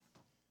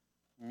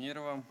Мир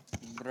вам,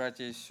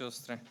 братья и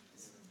сестры.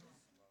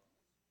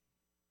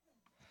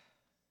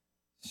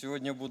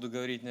 Сегодня буду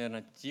говорить,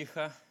 наверное,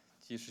 тихо,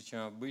 тише,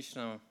 чем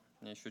обычно.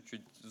 У меня еще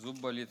чуть зуб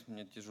болит,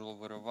 мне тяжело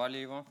вырывали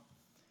его.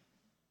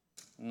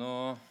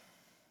 Но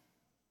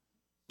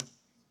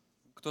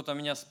кто-то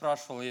меня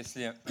спрашивал,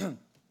 если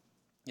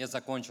я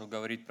закончил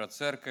говорить про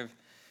церковь,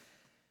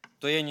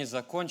 то я не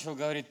закончил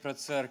говорить про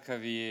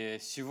церковь. И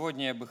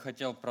сегодня я бы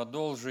хотел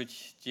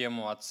продолжить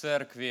тему о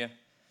церкви,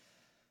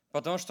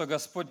 потому что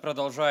Господь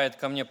продолжает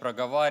ко мне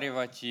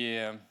проговаривать,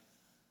 и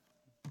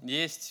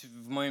есть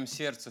в моем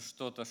сердце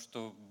что-то,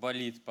 что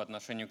болит по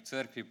отношению к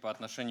церкви, по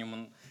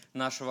отношению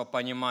нашего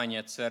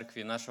понимания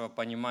церкви, нашего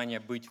понимания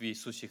быть в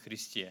Иисусе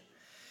Христе.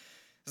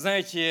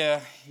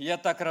 Знаете, я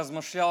так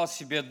размышлял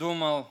себе,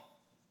 думал,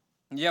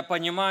 я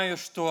понимаю,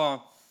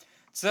 что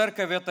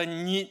церковь – это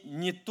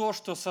не то,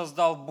 что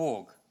создал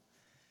Бог,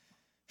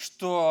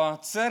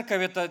 что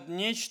церковь – это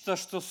нечто,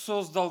 что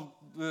создал,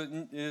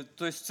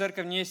 то есть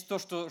церковь не есть то,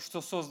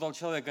 что создал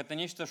человек, это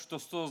нечто, что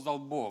создал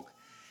Бог.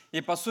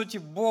 И по сути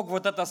Бог,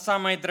 вот это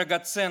самое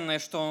драгоценное,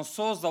 что Он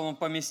создал, Он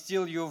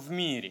поместил ее в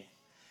мире.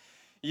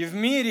 И в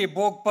мире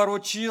Бог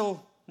поручил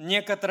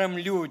некоторым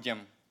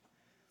людям,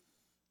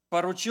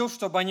 поручил,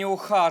 чтобы они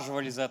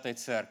ухаживали за этой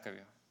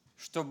церковью,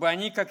 чтобы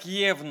они, как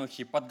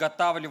евнухи,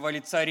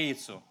 подготавливали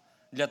царицу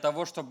для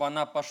того, чтобы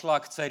она пошла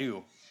к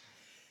царю.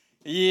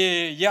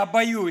 И я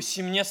боюсь,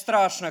 и мне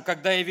страшно,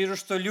 когда я вижу,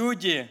 что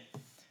люди,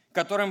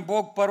 которым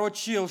Бог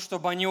поручил,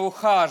 чтобы они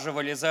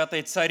ухаживали за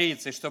этой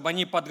царицей, чтобы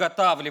они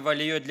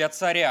подготавливали ее для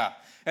царя.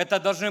 Это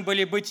должны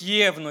были быть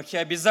евнухи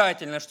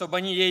обязательно, чтобы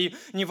они ей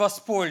не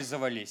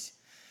воспользовались.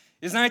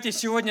 И знаете,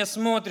 сегодня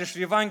смотришь в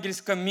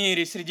евангельском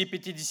мире среди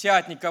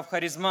пятидесятников,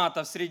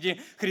 харизматов, среди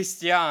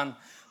христиан,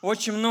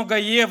 очень много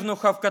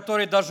евнухов,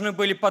 которые должны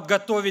были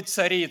подготовить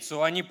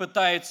царицу, они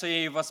пытаются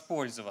ей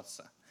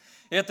воспользоваться.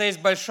 Это есть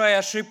большая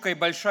ошибка и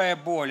большая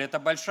боль, это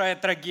большая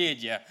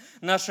трагедия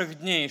наших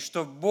дней,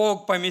 что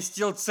Бог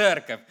поместил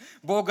церковь,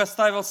 Бог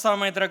оставил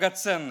самое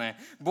драгоценное,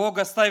 Бог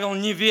оставил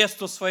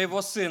невесту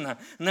своего Сына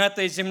на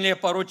этой земле,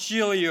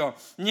 поручил ее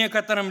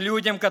некоторым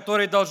людям,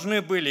 которые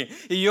должны были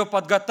ее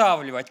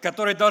подготавливать,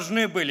 которые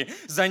должны были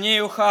за ней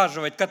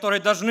ухаживать,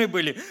 которые должны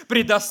были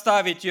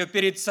предоставить ее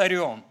перед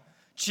царем,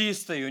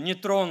 чистою,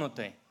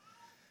 нетронутой.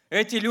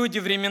 Эти люди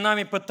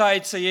временами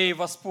пытаются ей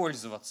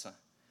воспользоваться.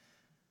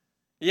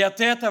 И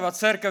от этого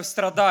церковь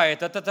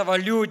страдает, от этого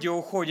люди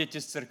уходят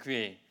из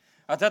церквей.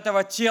 От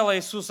этого тела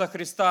Иисуса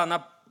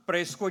Христа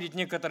происходят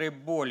некоторые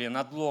боли,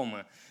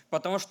 надломы.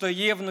 Потому что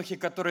евнухи,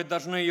 которые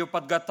должны ее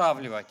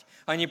подготавливать,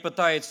 они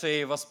пытаются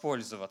ей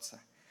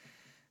воспользоваться.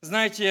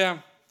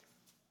 Знаете,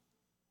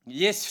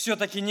 есть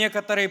все-таки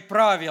некоторые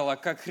правила,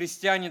 как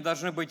христиане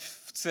должны быть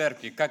в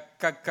церкви,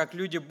 как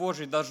люди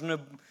Божьи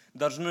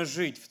должны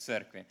жить в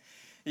церкви.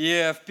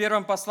 И в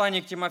первом послании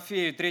к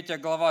Тимофею, 3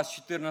 глава, с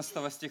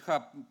 14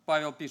 стиха,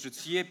 Павел пишет: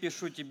 «Сие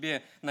пишу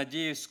тебе,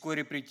 надеюсь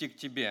вскоре прийти к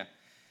тебе,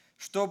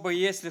 чтобы,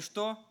 если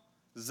что,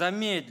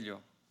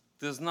 замедлю,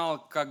 ты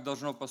знал, как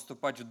должно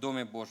поступать в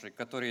Доме Божьем,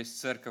 который есть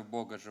церковь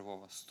Бога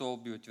Живого,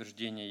 столб и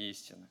утверждение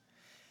истины».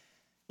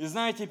 И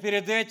знаете,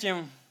 перед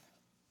этим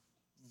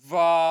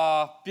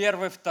в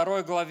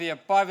 1-2 главе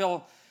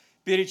Павел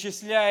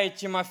перечисляет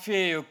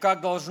Тимофею,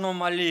 как должно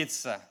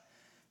молиться,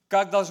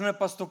 как должны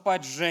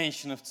поступать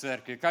женщины в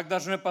церкви, как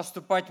должны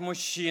поступать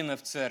мужчины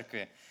в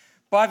церкви.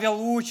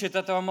 Павел учит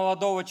этого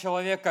молодого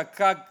человека,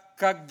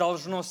 как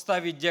должно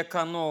ставить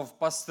диаконов,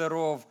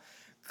 пастыров,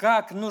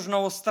 как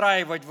нужно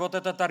устраивать вот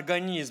этот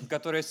организм,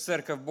 который есть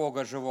церковь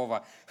Бога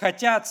Живого.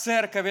 Хотя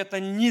церковь –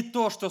 это не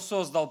то, что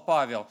создал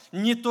Павел,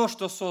 не то,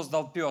 что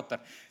создал Петр.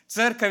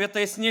 Церковь – это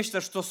есть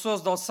нечто, что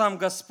создал сам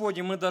Господь,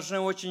 и мы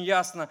должны очень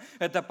ясно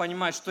это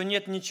понимать, что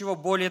нет ничего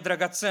более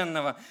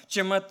драгоценного,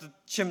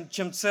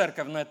 чем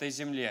церковь на этой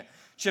земле,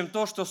 чем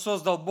то, что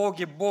создал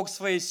Бог, и Бог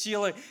своей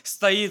силой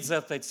стоит за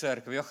этой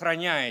церковью,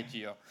 охраняет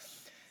ее.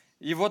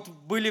 И вот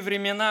были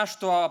времена,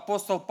 что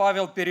апостол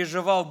Павел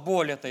переживал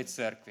боль этой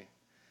церкви.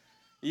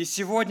 И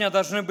сегодня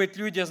должны быть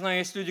люди, я знаю,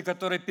 есть люди,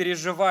 которые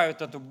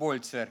переживают эту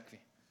боль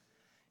церкви.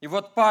 И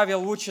вот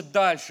Павел учит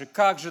дальше,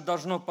 как же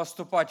должно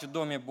поступать в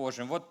Доме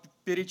Божьем. Вот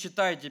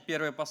перечитайте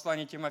первое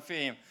послание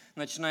Тимофею,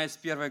 начиная с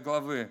 1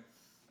 главы.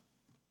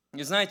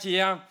 И знаете,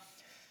 я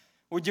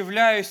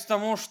удивляюсь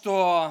тому,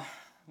 что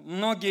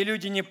многие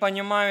люди не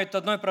понимают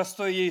одной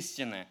простой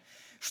истины,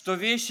 что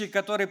вещи,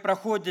 которые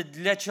проходят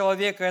для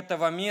человека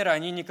этого мира,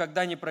 они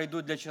никогда не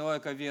пройдут для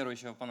человека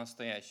верующего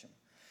по-настоящему.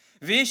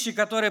 Вещи,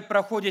 которые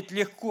проходят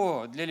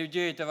легко для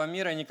людей этого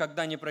мира,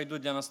 никогда не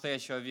пройдут для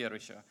настоящего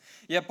верующего.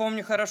 Я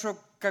помню хорошо,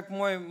 как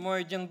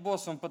мой один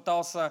босс, он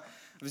пытался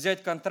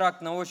взять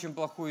контракт на очень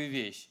плохую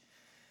вещь.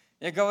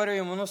 Я говорю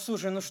ему: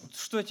 слушай,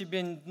 что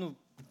тебе,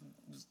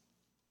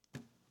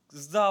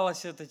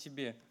 сдалось это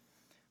тебе?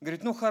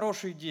 Говорит: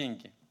 хорошие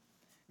деньги.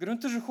 Говорю: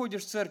 ты же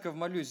ходишь в церковь,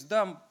 молюсь.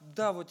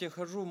 Да, вот я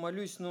хожу,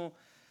 молюсь,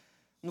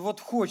 вот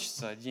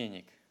хочется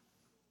денег.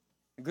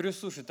 Говорю: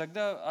 слушай,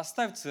 тогда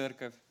оставь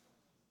церковь.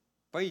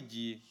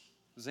 Пойди,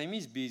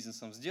 займись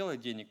бизнесом, сделай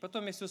денег.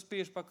 Потом, если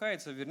успеешь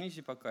покаяться, вернись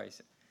и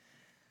покайся.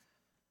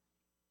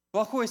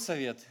 Плохой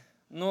совет,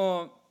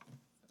 но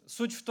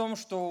суть в том,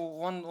 что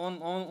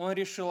он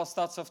решил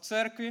остаться в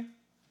церкви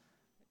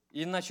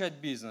и начать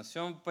бизнес. И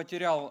он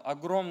потерял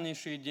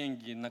огромнейшие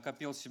деньги,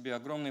 накопил себе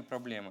огромные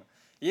проблемы.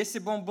 Если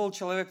бы он был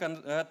человеком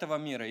этого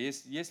мира,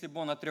 если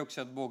бы он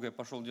отрекся от Бога и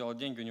пошел делать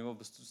деньги, у него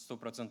бы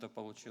 100%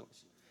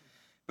 получилось.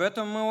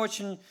 Поэтому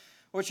мы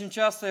очень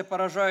часто я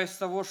поражаюсь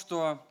того,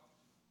 что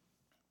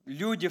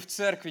люди в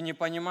церкви не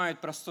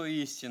понимают простой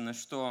истины,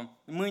 что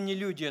мы не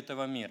люди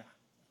этого мира.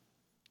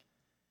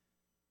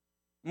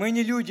 Мы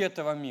не люди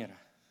этого мира.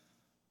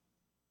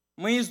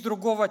 Мы из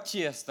другого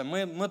теста,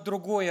 мы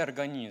другой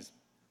организм.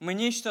 Мы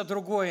нечто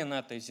другое на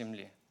этой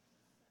земле.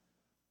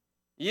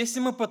 Если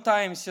мы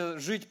пытаемся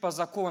жить по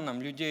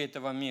законам людей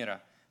этого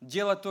мира,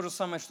 делать то же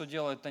самое, что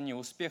делают они,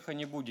 успеха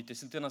не будет.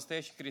 Если ты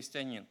настоящий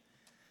христианин,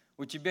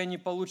 у тебя не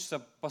получится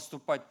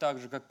поступать так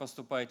же, как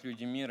поступают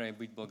люди мира, и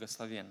быть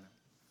благословенным.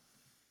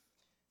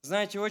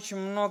 Знаете, очень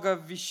много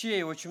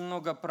вещей, очень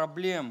много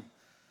проблем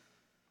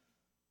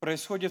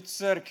происходит в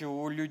церкви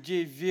у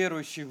людей,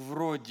 верующих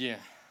вроде.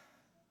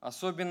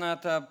 Особенно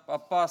это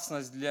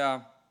опасность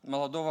для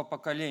молодого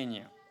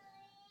поколения.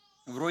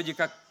 Вроде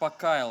как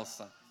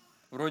покаялся,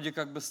 вроде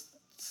как бы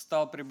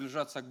стал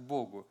приближаться к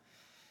Богу.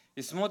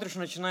 И смотришь,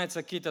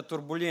 начинаются какие-то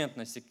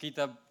турбулентности,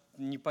 какие-то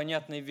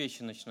непонятные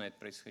вещи начинают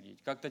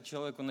происходить. Как-то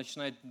человеку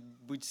начинает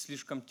быть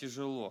слишком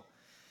тяжело.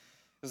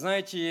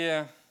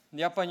 Знаете,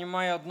 я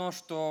понимаю одно,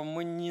 что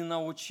мы не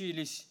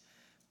научились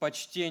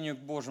почтению к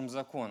Божьим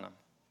законам,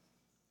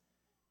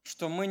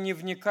 что мы не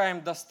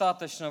вникаем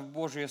достаточно в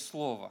Божье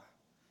Слово.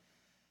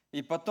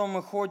 И потом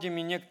мы ходим,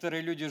 и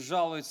некоторые люди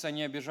жалуются,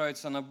 они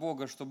обижаются на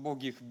Бога, что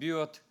Бог их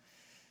бьет.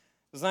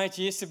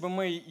 Знаете, если бы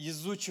мы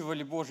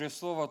изучивали Божье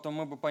Слово, то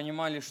мы бы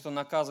понимали, что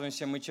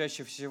наказываемся мы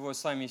чаще всего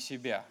сами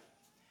себя.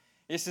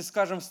 Если,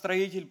 скажем,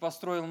 строитель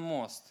построил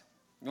мост,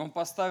 и он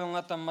поставил на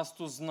этом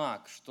мосту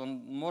знак, что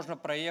можно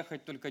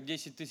проехать только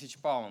 10 тысяч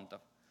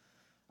паунтов,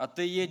 а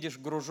ты едешь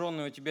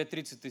груженный, у тебя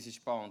 30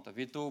 тысяч паунтов,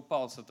 и ты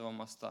упал с этого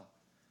моста.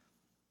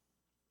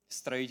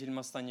 Строитель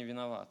моста не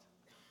виноват.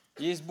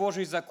 Есть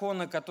Божьи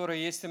законы,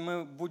 которые, если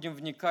мы будем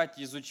вникать,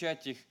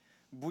 изучать их,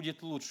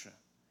 будет лучше,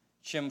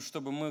 чем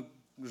чтобы мы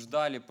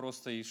ждали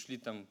просто и шли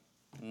там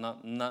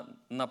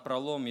на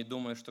пролом и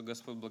думая, что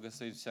Господь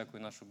благословит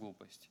всякую нашу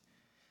глупость.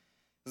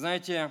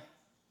 Знаете,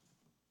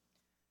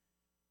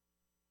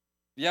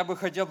 я бы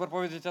хотел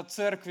проповедовать о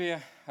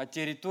церкви, о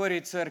территории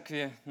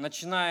церкви,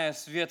 начиная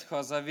с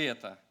Ветхого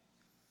Завета,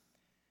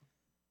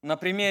 на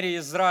примере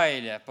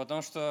Израиля,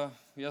 потому что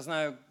я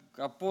знаю,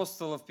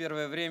 апостолы в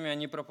первое время,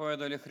 они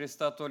проповедовали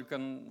Христа только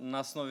на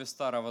основе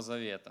Старого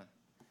Завета.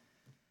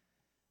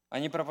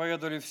 Они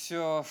проповедовали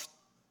все,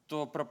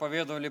 что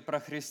проповедовали про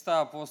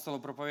Христа, апостолы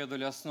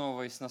проповедовали,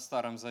 основываясь на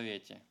Старом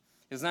Завете.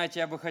 И знаете,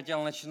 я бы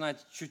хотел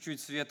начинать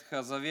чуть-чуть с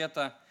Ветхого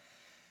Завета.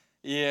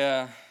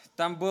 И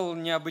там был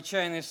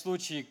необычайный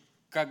случай,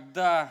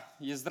 когда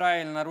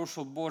Израиль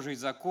нарушил Божий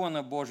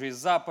закон, Божий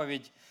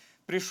заповедь.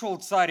 Пришел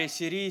царь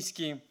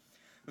ассирийский,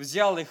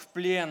 взял их в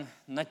плен,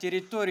 на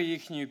территорию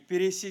ихнюю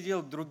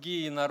переселил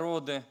другие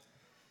народы.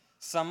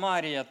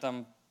 Самария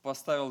там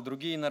поставил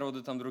другие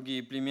народы, там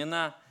другие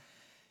племена.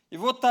 И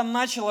вот там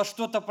начало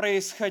что-то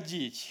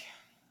происходить.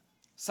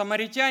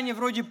 Самаритяне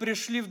вроде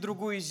пришли в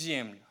другую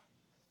землю.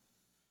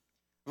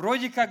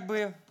 Вроде как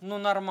бы,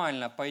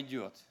 нормально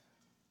пойдет.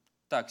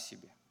 Так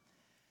себе.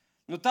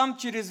 Но там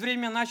через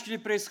время начали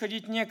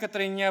происходить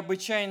некоторые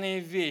необычайные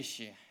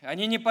вещи.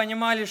 Они не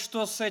понимали,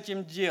 что с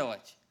этим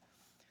делать.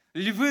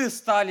 Львы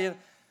стали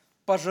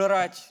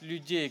пожирать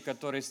людей,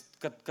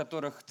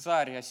 которых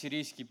царь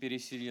ассирийский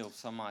переселил в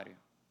Самарию.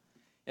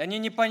 И они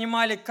не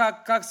понимали,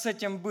 как с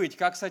этим быть,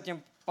 как с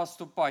этим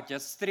поступать,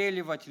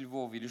 отстреливать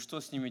львов или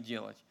что с ними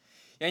делать.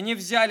 И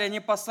они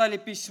послали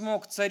письмо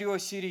к царю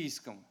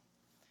ассирийскому.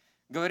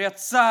 Говорят: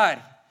 царь,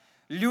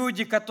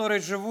 люди, которые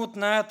живут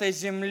на этой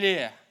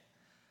земле,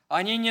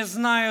 они не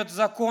знают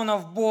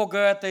законов Бога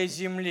этой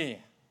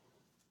земли.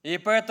 И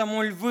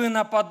поэтому львы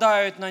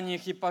нападают на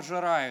них и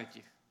пожирают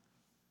их.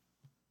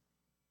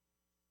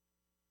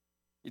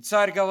 И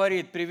царь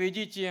говорит: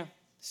 приведите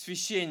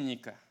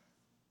священника,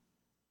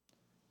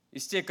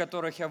 из тех,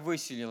 которых я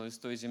выселил из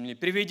той земли.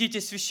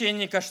 Приведите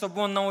священника,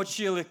 чтобы он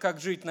научил их,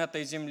 как жить на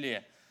этой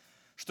земле,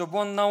 чтобы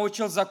он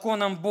научил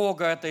законам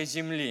Бога этой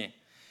земли.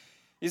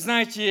 И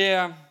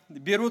знаете,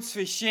 берут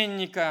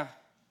священника,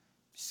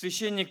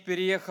 священник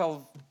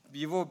переехал,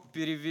 его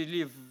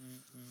перевели в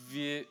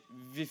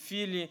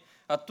Вифили,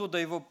 оттуда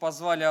его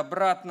позвали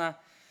обратно.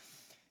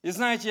 И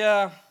знаете,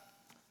 я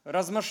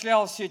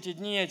размышлял все эти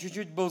дни, я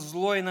чуть-чуть был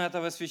злой на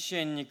этого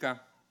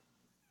священника,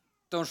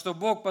 потому что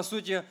Бог, по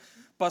сути,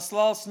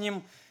 послал с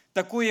ним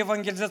такую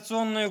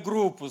евангелизационную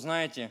группу,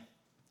 знаете.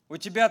 У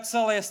тебя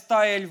целая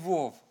стая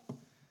львов,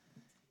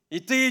 и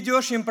ты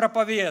идешь им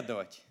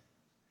проповедовать.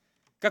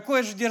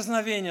 Какое же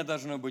дерзновение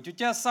должно быть? У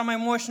тебя самая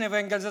мощная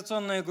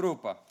евангелизационная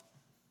группа.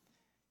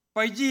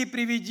 Пойди и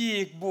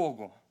приведи их к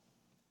Богу.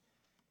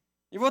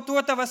 И вот у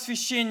этого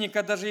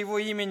священника даже его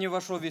имя не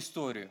вошло в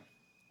историю.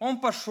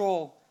 Он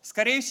пошел.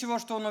 Скорее всего,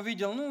 что он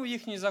увидел,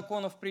 их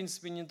законы, в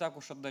принципе, не так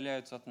уж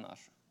отдаляются от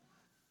наших.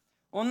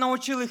 Он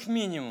научил их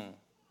минимуму.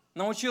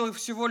 Научил их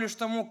всего лишь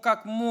тому,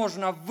 как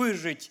можно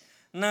выжить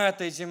на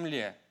этой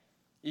земле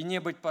и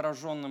не быть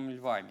пораженным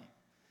львами.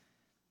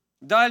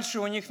 Дальше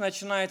у них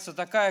начинается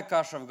такая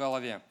каша в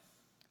голове.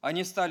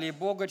 Они стали и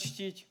Бога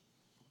чтить,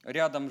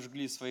 рядом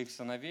жгли своих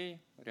сыновей,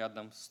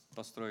 рядом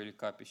построили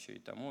капище и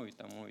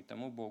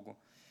тому Богу.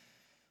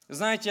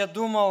 Знаете, я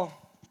думал,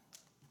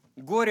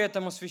 горе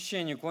этому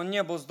священнику, он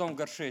не был с дом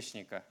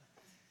горшечника.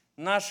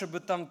 Наши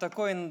бы там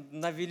такой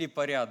навели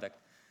порядок.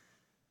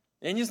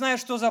 Я не знаю,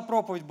 что за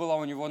проповедь была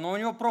у него, но у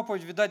него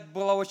проповедь, видать,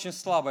 была очень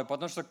слабая,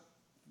 потому что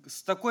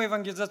с такой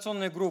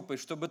евангелизационной группой,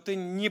 чтобы ты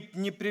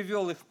не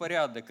привел их в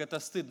порядок, это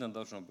стыдно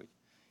должно быть.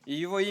 И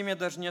его имя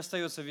даже не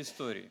остается в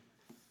истории.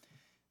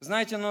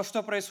 Знаете, но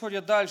что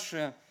происходит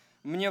дальше,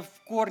 мне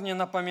в корне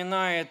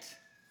напоминает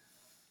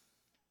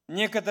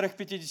некоторых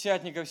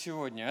пятидесятников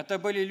сегодня. Это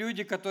были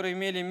люди, которые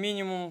имели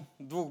минимум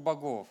 2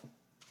 богов.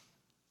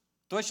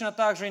 Точно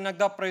так же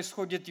иногда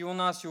происходит и у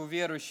нас, и у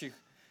верующих,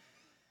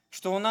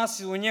 что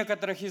у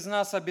некоторых из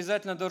нас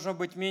обязательно должно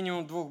быть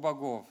минимум 2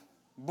 богов.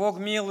 Бог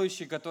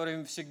милующий,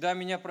 который всегда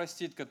меня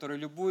простит, который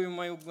любую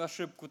мою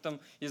ошибку там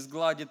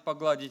изгладит,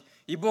 погладит.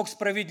 И Бог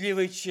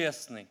справедливый и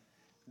честный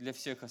для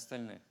всех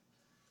остальных.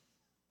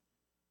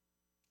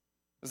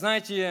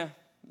 Знаете,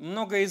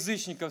 много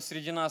язычников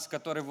среди нас,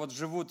 которые вот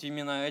живут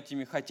именно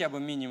этими хотя бы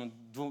минимум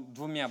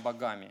 2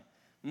 богами.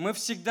 Мы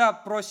всегда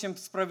просим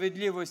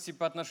справедливости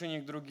по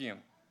отношению к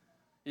другим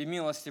и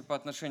милости по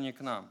отношению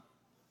к нам.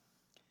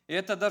 И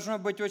это должно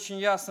быть очень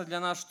ясно для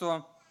нас,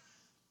 что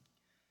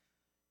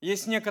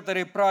есть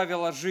некоторые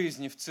правила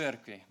жизни в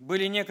церкви,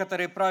 были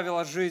некоторые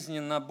правила жизни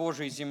на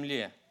Божьей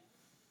земле.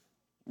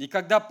 И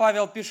когда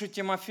Павел пишет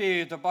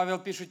Тимофею, то Павел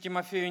пишет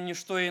Тимофею не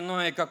что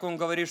иное, как он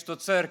говорит, что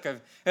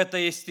церковь – это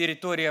есть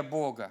территория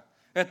Бога,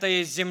 это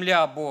есть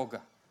земля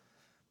Бога.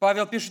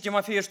 Павел пишет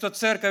Тимофею, что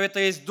церковь – это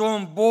есть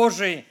дом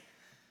Божий,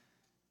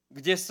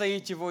 где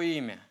стоит Его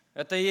имя.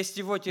 Это есть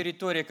Его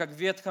территория, как в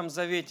Ветхом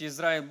Завете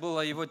Израиль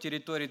была Его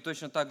территорией,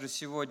 точно так же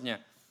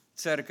сегодня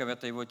церковь –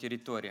 это Его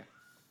территория.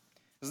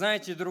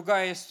 Знаете,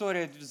 другая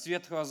история из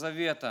Ветхого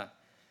Завета.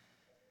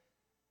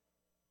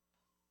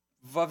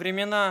 Во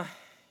времена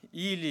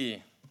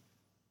Илии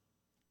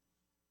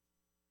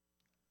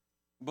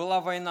была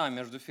война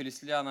между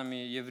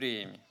филистимлянами и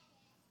евреями.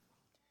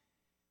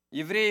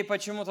 Евреи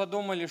почему-то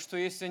думали, что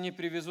если они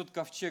привезут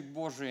ковчег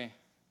Божий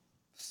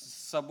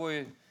с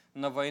собой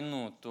на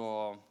войну,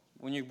 то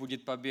у них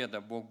будет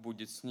победа, Бог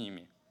будет с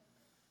ними.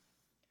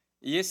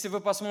 И если вы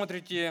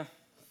посмотрите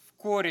в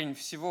корень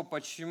всего,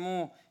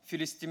 почему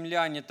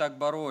филистимляне так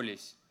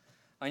боролись,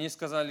 они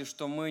сказали,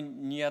 что мы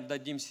не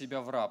отдадим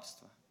себя в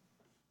рабство.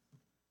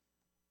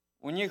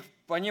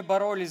 Они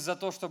боролись за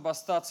то, чтобы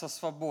остаться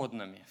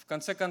свободными. В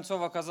конце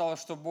концов оказалось,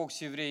 что Бог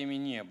с евреями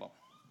не был.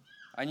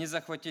 Они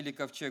захватили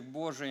ковчег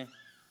Божий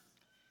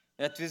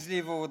и отвезли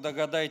его,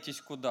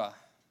 догадайтесь, куда?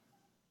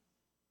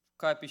 В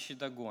капище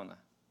Дагона.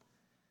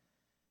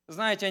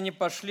 Знаете, они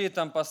пошли,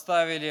 там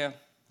поставили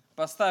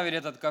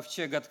этот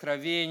ковчег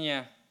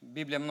откровения.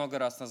 Библия много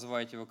раз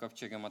называет его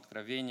ковчегом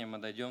откровения, мы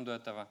дойдем до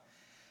этого.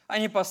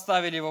 Они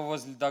поставили его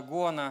возле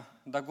Дагона.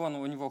 Дагон,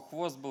 у него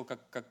хвост был,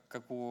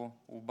 как у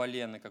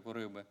балены, как у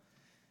рыбы.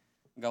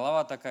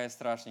 Голова такая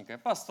страшненькая.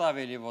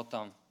 Поставили его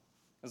там,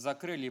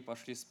 закрыли и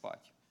пошли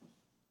спать.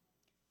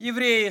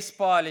 Евреи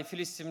спали,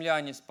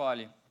 филистимляне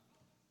спали.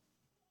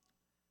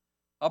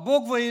 А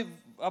Бог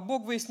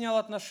выяснял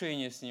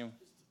отношения с ним.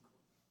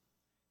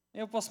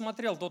 Я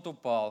посмотрел, тот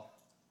упал.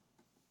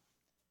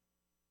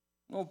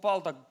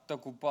 Упал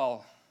так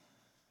упал.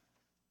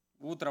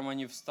 Утром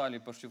они встали,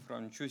 пошли в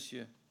храм. Ничего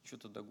себе,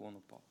 что-то Дагон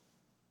упал.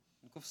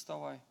 Ну-ка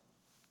вставай.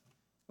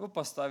 Его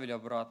поставили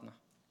обратно.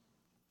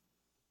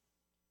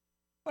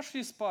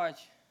 Пошли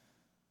спать.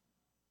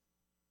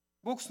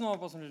 Бог снова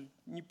посмотрел,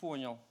 не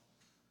понял.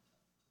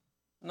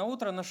 На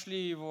утро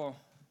нашли его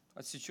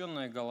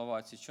отсеченная голова,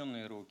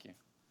 отсеченные руки.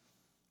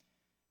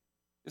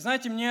 И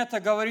знаете, мне это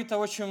говорит о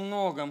очень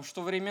многом,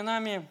 что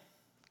временами,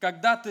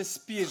 когда ты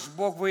спишь,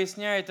 Бог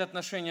выясняет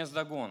отношения с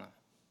Дагоном.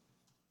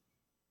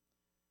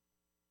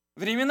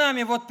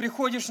 Временами вот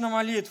приходишь на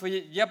молитву,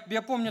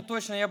 я помню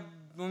точно,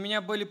 у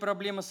меня были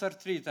проблемы с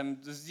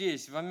артритом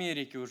здесь, в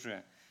Америке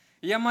уже.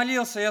 Я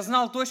молился, я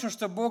знал точно,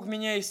 что Бог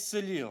меня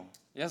исцелил.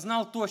 Я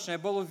знал точно, я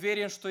был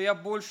уверен, что я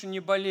больше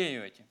не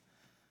болею этим.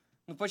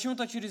 Но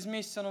почему-то через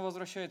месяц оно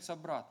возвращается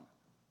обратно.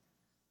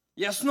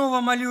 Я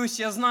снова молюсь,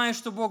 я знаю,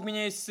 что Бог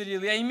меня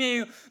исцелил. Я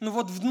имею,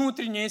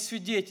 внутреннее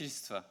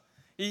свидетельство.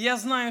 И я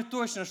знаю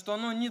точно, что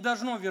оно не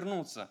должно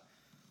вернуться.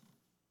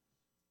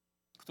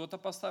 Кто-то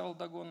поставил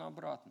Дагона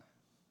обратно.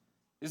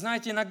 И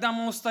знаете, иногда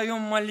мы устаем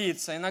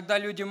молиться, иногда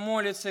люди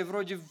молятся, и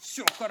вроде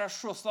все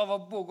хорошо, слава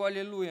Богу,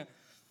 аллилуйя.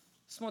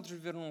 Смотришь,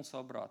 вернулся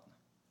обратно.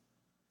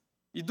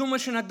 И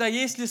думаешь иногда,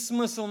 есть ли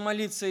смысл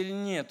молиться или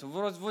нет.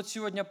 Вот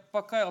сегодня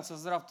покаялся,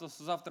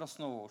 завтра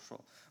снова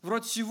ушел.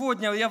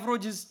 Сегодня я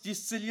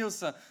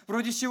исцелился,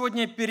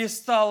 сегодня я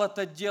перестал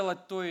это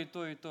делать, то и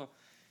то, и то.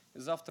 И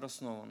завтра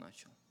снова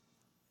начал.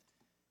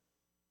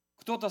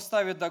 Кто-то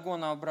ставит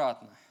Дагона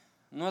обратно.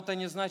 Но это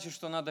не значит,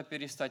 что надо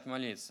перестать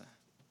молиться.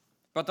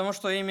 Потому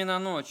что именно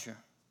ночью,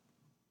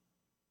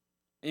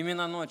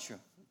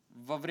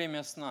 во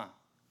время сна,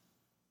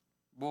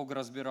 Бог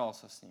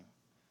разбирался с ним.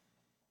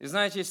 И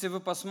знаете, если вы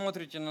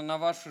посмотрите на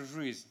вашу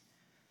жизнь,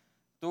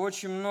 то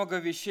очень много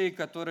вещей,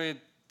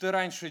 которые ты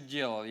раньше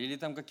делал, или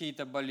там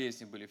какие-то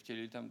болезни были в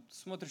теле, или там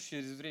смотришь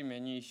через время,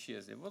 они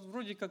исчезли. Вот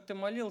вроде как ты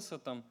молился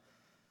там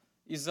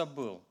и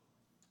забыл.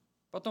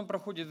 Потом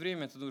проходит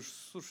время, ты думаешь,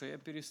 слушай, я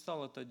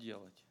перестал это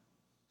делать.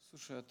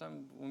 Слушай, а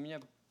там у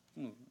меня,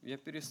 я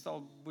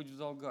перестал быть в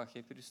долгах,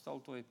 я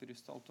перестал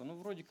то.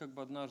 Вроде как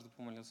бы однажды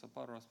помолился,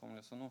 пару раз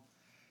помолился.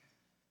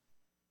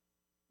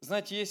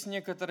 Знаете, есть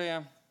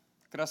некоторая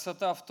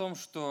красота в том,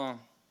 что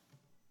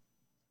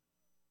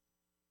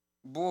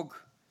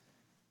Бог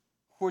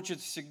хочет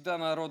всегда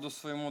народу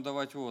своему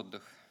давать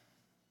отдых.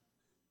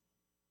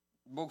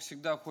 Бог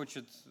всегда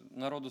хочет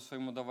народу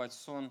своему давать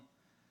сон,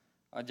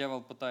 а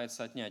дьявол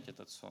пытается отнять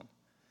этот сон.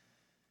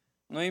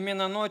 Но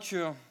именно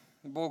ночью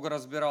Бог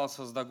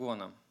разбирался с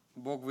Дагоном.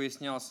 Бог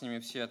выяснял с ними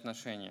все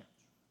отношения.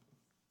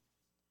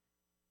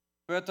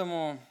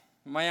 Поэтому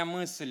моя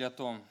мысль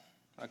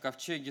о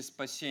ковчеге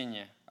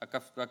спасения, о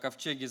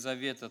ковчеге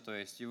завета, то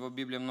есть его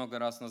Библия много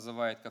раз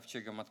называет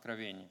ковчегом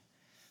откровения.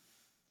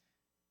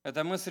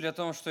 Это мысль о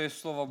том, что есть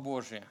Слово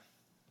Божие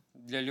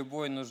для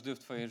любой нужды в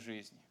твоей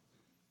жизни.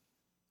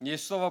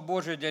 Есть Слово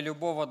Божие для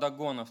любого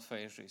догона в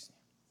твоей жизни.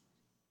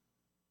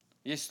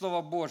 Есть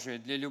Слово Божие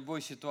для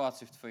любой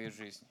ситуации в твоей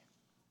жизни.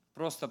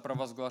 Просто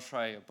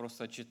провозглашай ее,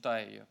 просто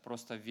читай ее,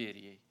 просто верь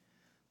ей,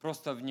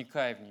 просто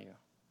вникай в нее.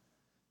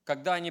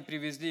 Когда они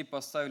привезли и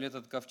поставили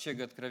этот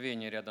ковчег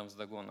откровения рядом с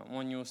Дагоном,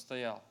 он не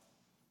устоял.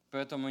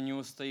 Поэтому не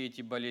устоит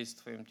и болезнь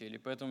в твоем теле,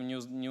 поэтому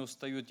не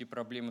устают и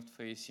проблемы в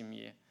твоей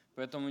семье.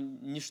 Поэтому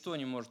ничто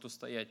не может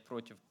устоять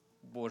против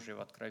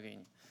Божьего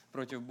откровения,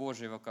 против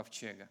Божьего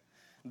ковчега.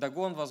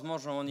 Дагон,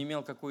 возможно, он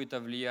имел какое-то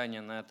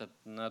влияние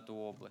на эту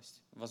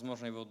область.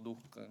 Возможно, его дух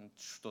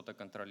что-то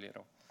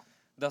контролировал.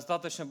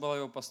 Достаточно было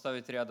его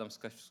поставить рядом с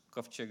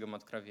ковчегом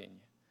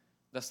откровения.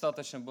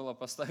 Достаточно было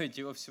поставить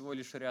его всего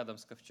лишь рядом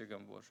с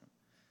ковчегом Божьим.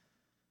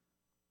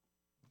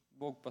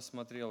 Бог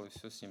посмотрел и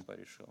все с ним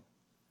порешил.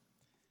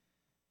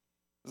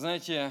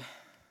 Знаете,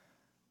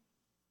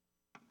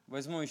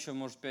 возьму еще,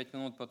 может, 5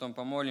 минут, потом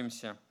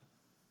помолимся.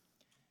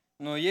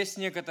 Но есть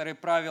некоторые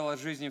правила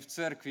жизни в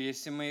церкви,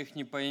 если мы их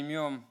не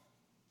поймем,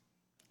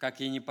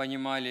 как и не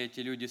понимали эти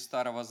люди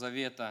Старого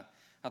Завета,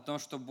 о том,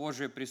 что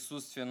Божье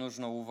присутствие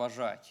нужно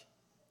уважать.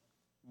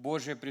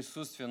 Божье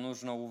присутствие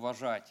нужно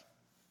уважать.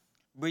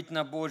 Быть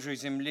на Божьей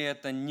земле –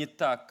 это не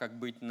так, как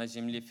быть на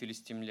земле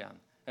филистимлян.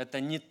 Это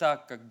не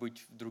так, как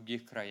быть в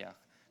других краях.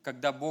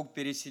 Когда Бог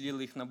переселил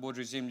их на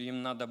Божью землю,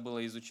 им надо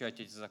было изучать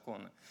эти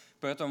законы.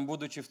 Поэтому,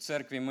 будучи в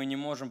церкви, мы не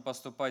можем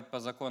поступать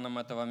по законам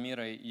этого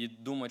мира и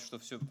думать, что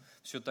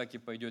все так и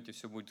пойдет, и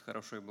все будет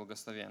хорошо и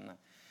благословенно.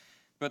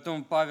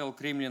 Поэтому Павел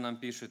к римлянам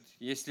пишет: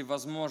 «Если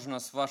возможно,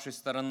 с вашей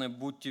стороны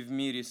будьте в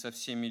мире со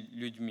всеми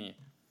людьми».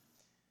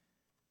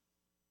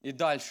 И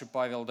дальше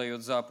Павел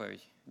дает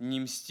заповедь: «Не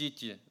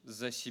мстите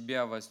за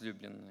себя,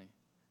 возлюбленные,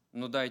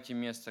 но дайте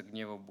место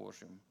гневу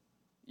Божьему.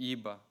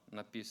 Ибо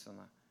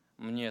написано: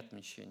 мне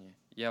отмщение,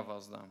 я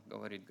воздам,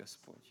 говорит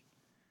Господь».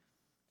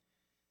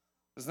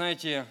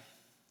 Знаете,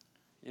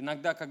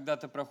 иногда, когда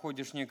ты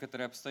проходишь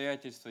некоторые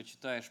обстоятельства,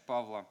 читаешь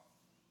Павла,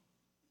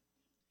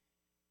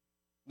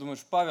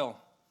 думаешь: Павел,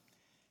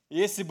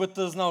 если бы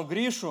ты знал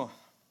Гришу,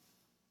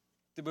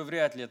 ты бы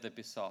вряд ли это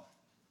писал.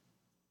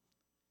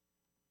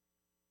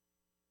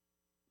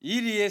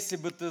 Или если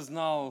бы ты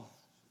знал,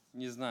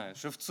 не знаю,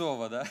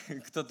 Шевцова, да?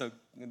 Кто-то,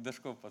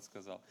 Дашков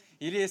подсказал.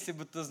 Или если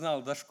бы ты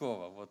знал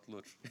Дашкова, вот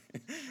лучше.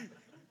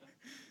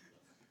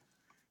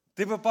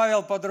 Ты бы,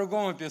 Павел,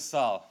 по-другому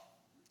писал.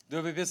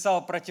 Ты бы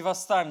писал: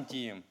 противостаньте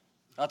им,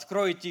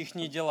 откройте их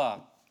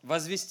дела,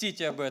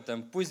 возвестите об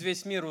этом, пусть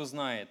весь мир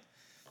узнает,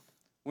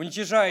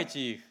 уничижайте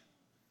их,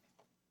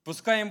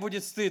 пускай им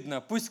будет стыдно,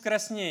 пусть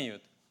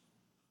краснеют.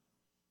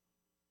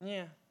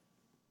 Не,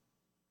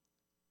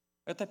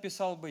 это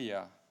писал бы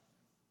я.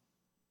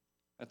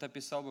 Это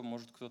писал бы,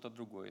 может, кто-то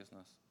другой из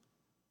нас.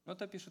 Но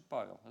это пишет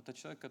Павел. Это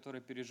человек,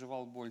 который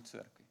переживал боль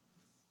церкви.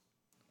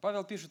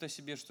 Павел пишет о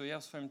себе, что я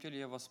в своем теле,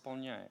 я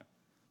восполняю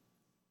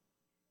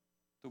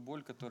ту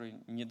боль, которая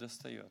не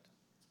достает.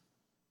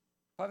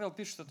 Павел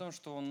пишет о том,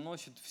 что он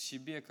носит в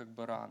себе как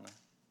бы раны.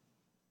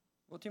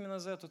 Вот именно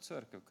за эту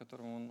церковь,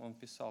 которую он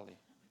писал ей.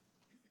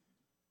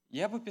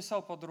 Я бы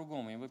писал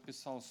по-другому. Я бы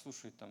писал: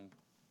 слушай, там,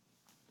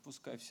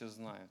 пускай все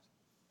знают.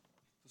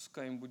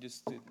 Пускай им будет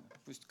стыдно,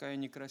 пускай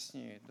они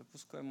краснеют, да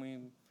пускай мы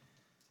им...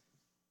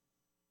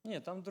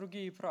 Нет, там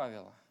другие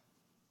правила.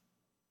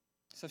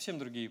 Совсем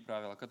другие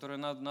правила, которые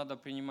надо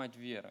принимать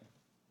верой.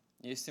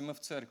 Если мы в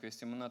церкви,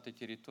 если мы на этой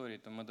территории,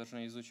 то мы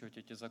должны изучивать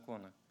эти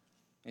законы.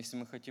 Если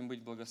мы хотим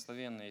быть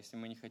благословенны, если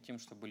мы не хотим,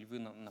 чтобы львы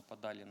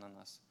нападали на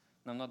нас,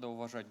 нам надо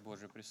уважать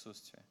Божье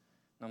присутствие,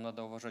 нам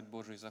надо уважать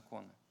Божьи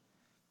законы.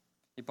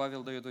 И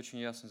Павел дает очень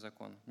ясный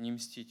закон: не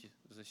мстите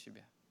за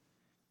себя.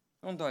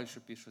 Он дальше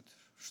пишет,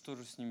 что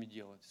же с ними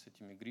делать, с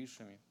этими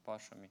Гришами,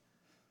 Пашами,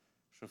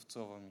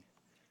 Шевцовыми.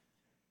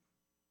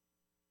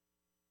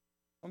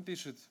 Он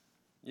пишет,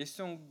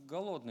 если он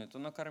голодный, то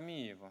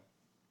накорми его.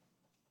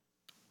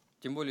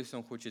 Тем более, если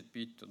он хочет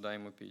пить, то дай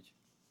ему пить.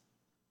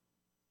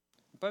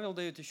 Павел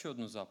дает еще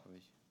одну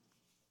заповедь.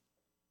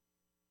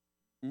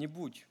 Не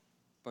будь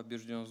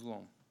побежден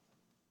злом.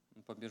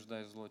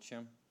 Побеждай зло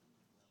чем?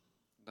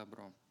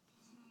 Добром.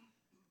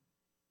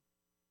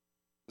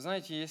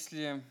 Знаете,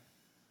 если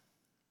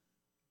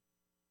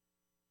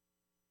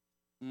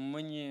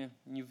мы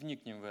не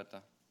вникнем в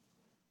это,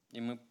 и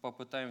мы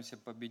попытаемся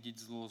победить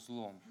зло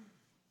злом,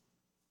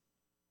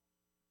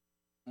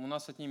 у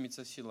нас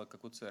отнимется сила,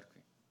 как у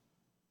церкви.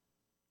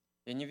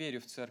 Я не верю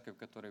в церковь,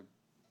 которая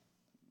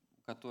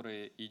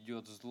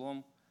идет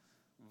злом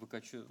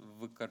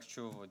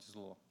выкорчевывать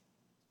зло.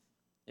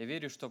 Я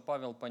верю, что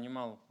Павел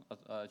понимал,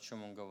 о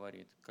чем он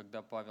говорит.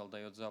 Когда Павел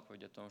дает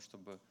заповедь о том,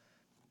 чтобы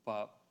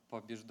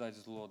побеждать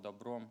зло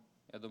добром,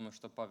 я думаю,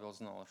 что Павел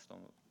знал,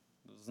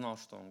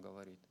 что он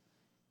говорит.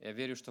 Я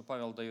верю, что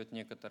Павел дает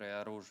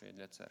некоторое оружие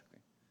для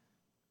церкви.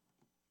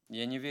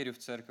 Я не верю в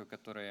церковь,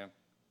 которая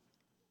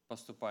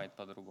поступает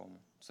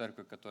по-другому.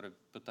 Церковь, которая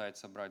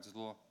пытается брать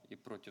зло и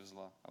против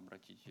зла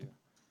обратить ее.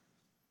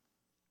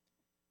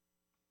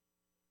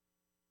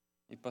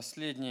 И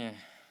последнее.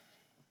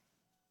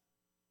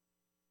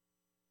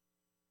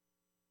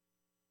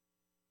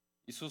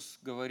 Иисус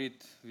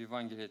говорит в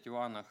Евангелии от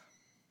Иоанна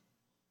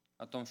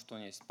о том, что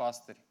Он есть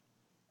пастырь.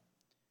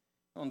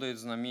 Он дает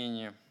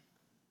знамение.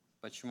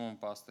 Почему Он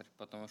пастырь?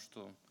 Потому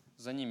что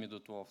за Ним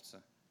идут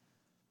овцы.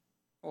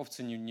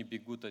 Овцы не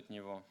бегут от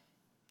Него.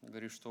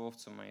 Говорит, что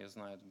овцы мои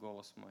знают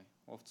голос мой.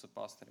 Овцы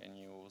пастыря,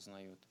 они Его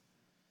узнают.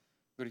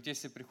 Говорит,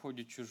 если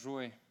приходит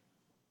чужой,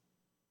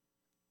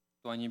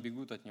 то они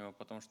бегут от Него,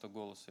 потому что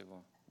голоса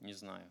Его не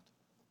знают.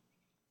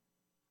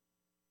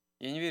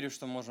 Я не верю,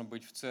 что можно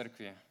быть в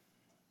церкви,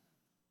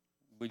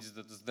 быть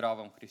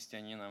здравым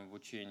христианином в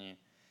учении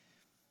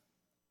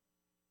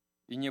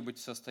и не быть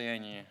в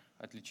состоянии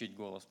отличить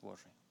голос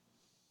Божий.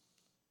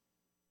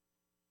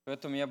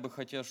 Поэтому я бы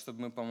хотел,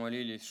 чтобы мы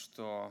помолились,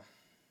 что,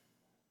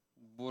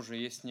 Боже,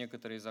 есть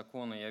некоторые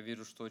законы. Я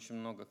вижу, что очень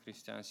много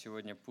христиан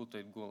сегодня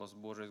путают голос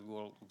Божий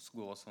с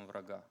голосом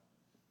врага.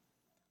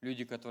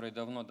 Люди, которые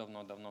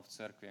давно в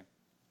церкви,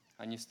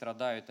 они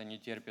страдают, они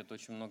терпят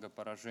очень много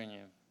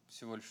поражений,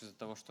 всего лишь из-за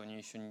того, что они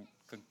еще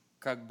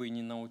как бы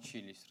не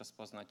научились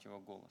распознать его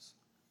голос.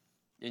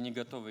 И они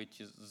готовы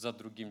идти за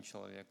другим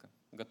человеком,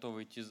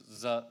 готовы идти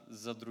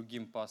за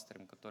другим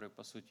пастырем, который,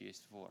 по сути,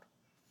 есть вор.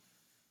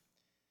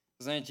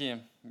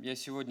 Знаете, я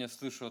сегодня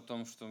слышу о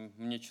том, что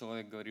мне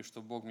человек говорит,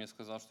 что Бог мне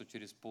сказал, что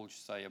через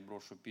полчаса я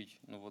брошу пить.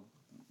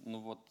 Ну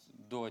вот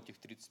до этих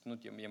 30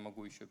 минут я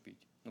могу еще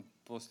пить. Но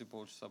после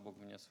полчаса Бог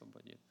меня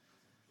освободит.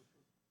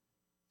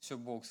 Все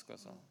Бог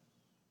сказал.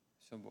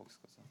 Все Бог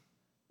сказал.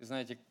 И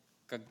знаете,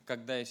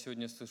 когда я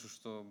сегодня слышу,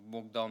 что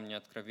Бог дал мне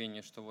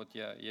откровение, что вот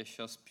я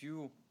сейчас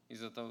пью,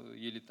 из-за того,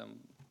 или там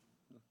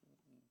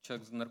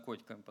человек с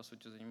наркотиками, по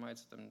сути,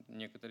 занимается, там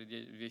некоторые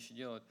вещи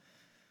делает,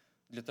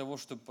 для того,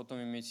 чтобы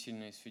потом иметь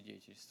сильное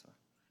свидетельство.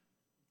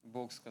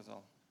 Бог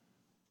сказал.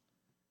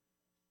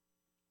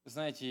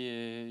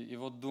 Знаете, и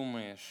вот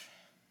думаешь,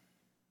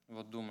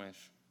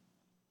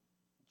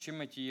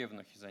 чем эти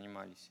евнухи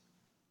занимались,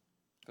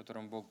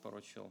 которым Бог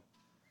поручил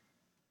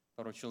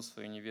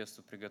свою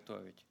невесту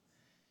приготовить.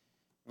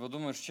 Вот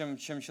думаешь, чем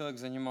человек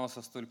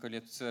занимался столько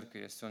лет в церкви,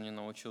 если он не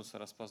научился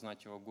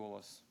распознать его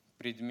голос,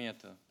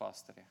 предметы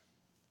пастыря?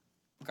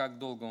 Как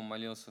долго он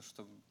молился,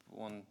 чтобы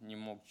он не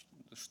мог,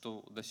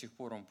 что до сих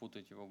пор он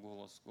путает его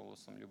голос с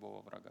голосом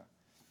любого врага.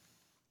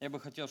 Я бы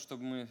хотел,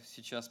 чтобы мы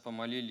сейчас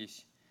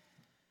помолились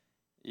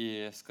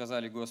и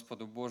сказали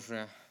Господу: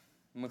 Боже,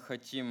 мы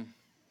хотим,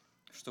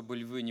 чтобы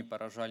львы не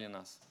поражали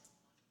нас.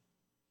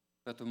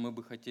 Поэтому мы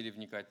бы хотели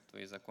вникать в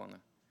Твои законы.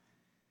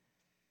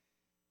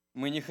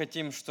 Мы не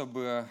хотим,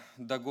 чтобы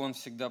Дагон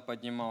всегда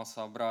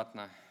поднимался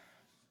обратно.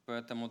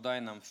 Поэтому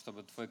дай нам,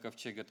 чтобы Твой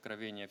ковчег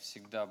откровения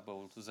всегда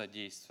был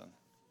задействован.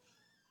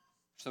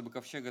 Чтобы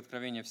ковчег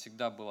откровения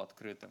всегда был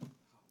открытым.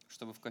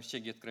 Чтобы в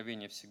ковчеге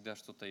откровения всегда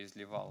что-то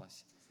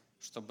изливалось.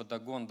 Чтобы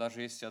Дагон,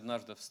 даже если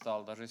однажды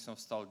встал, даже если он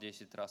встал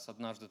 10 раз,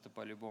 однажды ты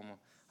по-любому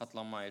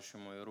отломаешь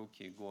ему и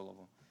руки, и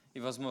голову. И,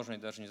 возможно, я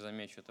даже не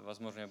замечу это,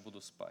 возможно, я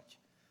буду спать.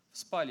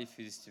 Спали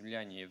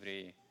филистимляне и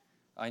евреи.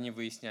 Они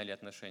выясняли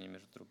отношения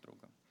между друг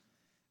другом.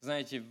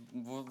 Знаете,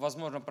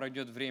 возможно,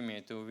 пройдет время,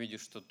 и ты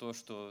увидишь, что то,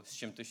 с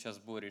чем ты сейчас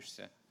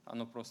борешься,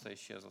 оно просто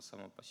исчезло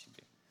само по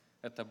себе.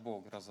 Это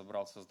Бог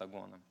разобрался с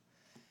Дагоном.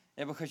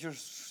 Я бы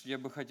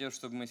хотел,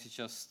 чтобы мы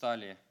сейчас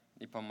встали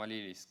и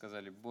помолились,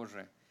 сказали: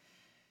 Боже,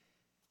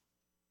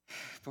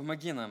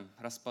 помоги нам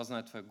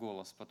распознать Твой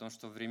голос, потому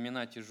что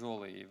времена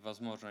тяжелые, и,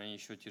 возможно, они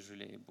еще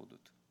тяжелее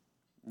будут.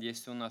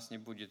 Если у нас не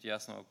будет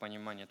ясного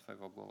понимания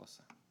Твоего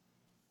голоса,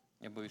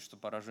 я боюсь, что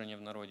поражение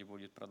в народе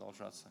будет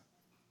продолжаться.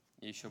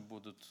 И еще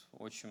будут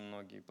очень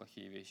многие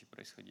плохие вещи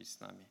происходить с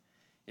нами,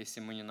 если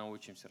мы не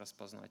научимся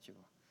распознать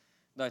Его.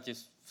 Давайте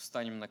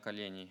встанем на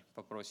колени,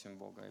 попросим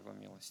Бога о Его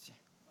милости.